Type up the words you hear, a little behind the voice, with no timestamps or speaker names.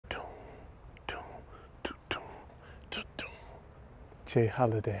J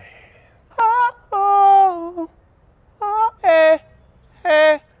Holiday. Oh, oh, oh, hey,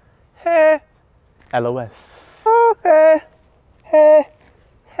 hey, hey. LOS. Oh, hey, hey,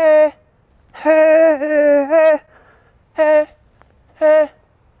 hey, hey, hey, hey,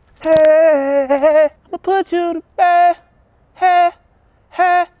 hey. I'ma put you to bed. Hey,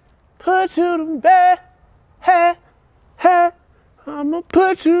 hey, put you to bed. Hey, hey, I'ma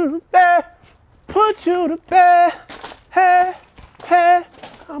put you to bed. Put you to bed. Hey, hey,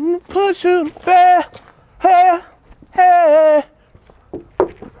 I'ma put you to bed. Hey, hey,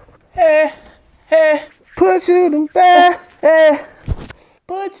 hey, hey, put you to bed. Hey,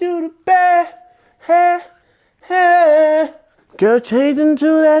 put you to bed. Hey, hey. Girl, change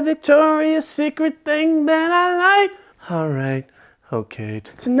into that Victoria's Secret thing that I like. Alright, okay.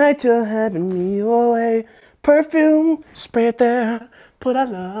 Tonight you're having me your way. Perfume, spray it there. Put our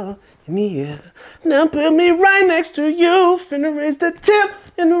love in the air. Now put me right next to you. Finna raise the temp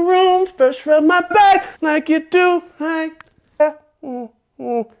in the room. First rub my back like you do. Right there.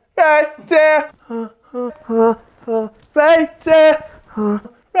 Right there. Right there.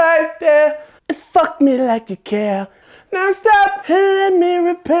 Right there. And fuck me like you care. Now stop and let me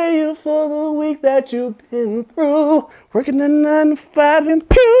repay you for the week that you've been through. Working a 9 to 5 and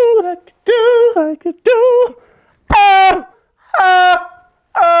you like you do. Oh, oh,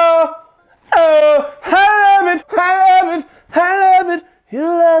 oh, oh. I love it, I love it, I love it. You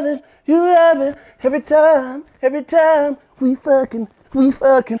love it, you love it. Every time we fucking. I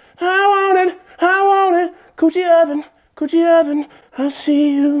want it. Coochie oven. I'll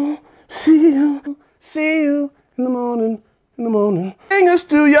see you in the morning. Fingers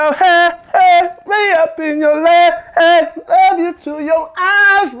through your hair, way up in your leg. Love you till your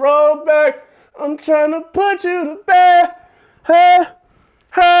eyes roll back. I'm trying to put you to bed. Hey,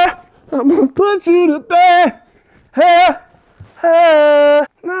 I'm gonna put you to bed. Hey.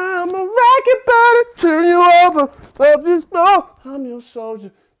 Now I'm a rocket body, turn you over. Love this floor. I'm your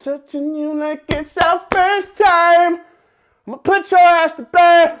soldier, touching you like it's our first time. I'm gonna put your ass to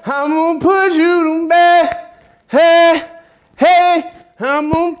bed. I'm gonna put you to bed. Hey,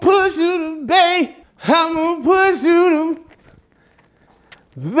 I'm gonna put you to bed. I'm gonna put you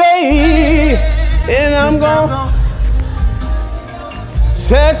to bed. And I'm gonna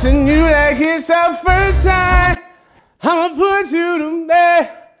touching you like it's our first time. I'm gonna put you to bed.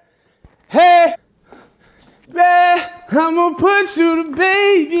 Hey, bed. I'm gonna put you to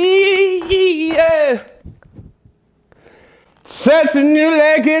baby. Yeah. Touching you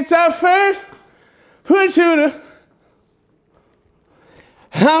like it's our first. Put you to.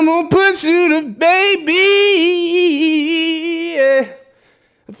 I'm gonna put you to baby. Yeah.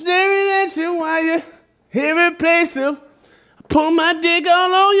 I'm staring at you while you're irreplaceable. I pull my dick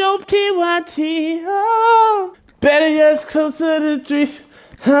all on your TYT. Oh. Better yet, closer to the trees.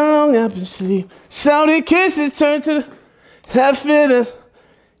 How long I've been asleep. Shouty kisses turn to that feelings.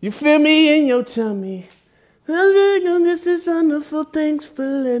 You feel me in your tummy. This is wonderful. Thanks for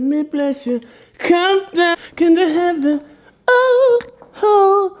letting me bless you. Come down into heaven. Oh,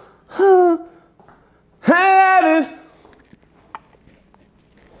 oh, oh. I love it.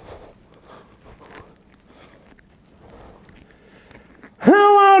 I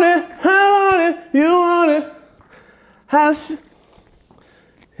want it. You want it. House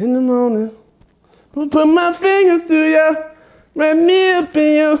in the morning. I'll put my fingers through you, wrap me up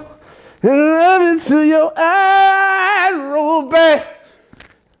in you, and love it till your eyes roll back.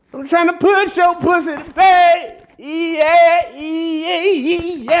 I'm trying to put your pussy to bed.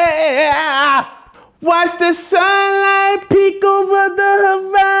 Yeah. Watch the sunlight peek over the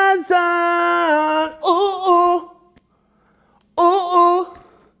horizon. Ooh, ooh, ooh,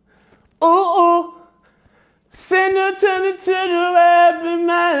 ooh, ooh. Send her turn it to the rap in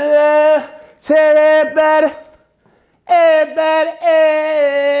my love. Tell everybody,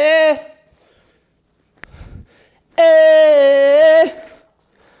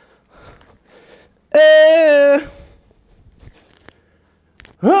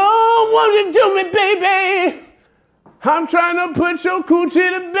 Oh, what you do me, baby? I'm trying to put your coochie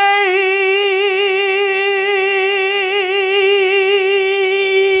to bed.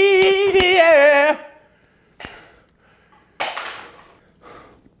 Yeah.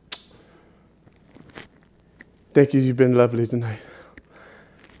 Thank you, you've been lovely tonight.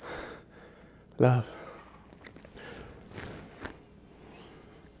 Love.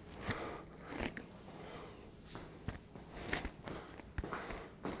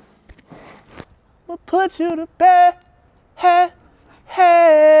 We'll put you to bed. Hey.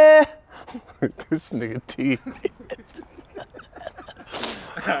 This nigga T.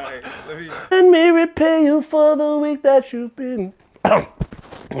 Alright, Let me repay you for the week that you've been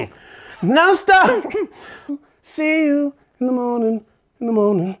Now stop. See you in the morning, in the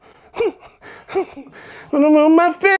morning. When I'm on my feet.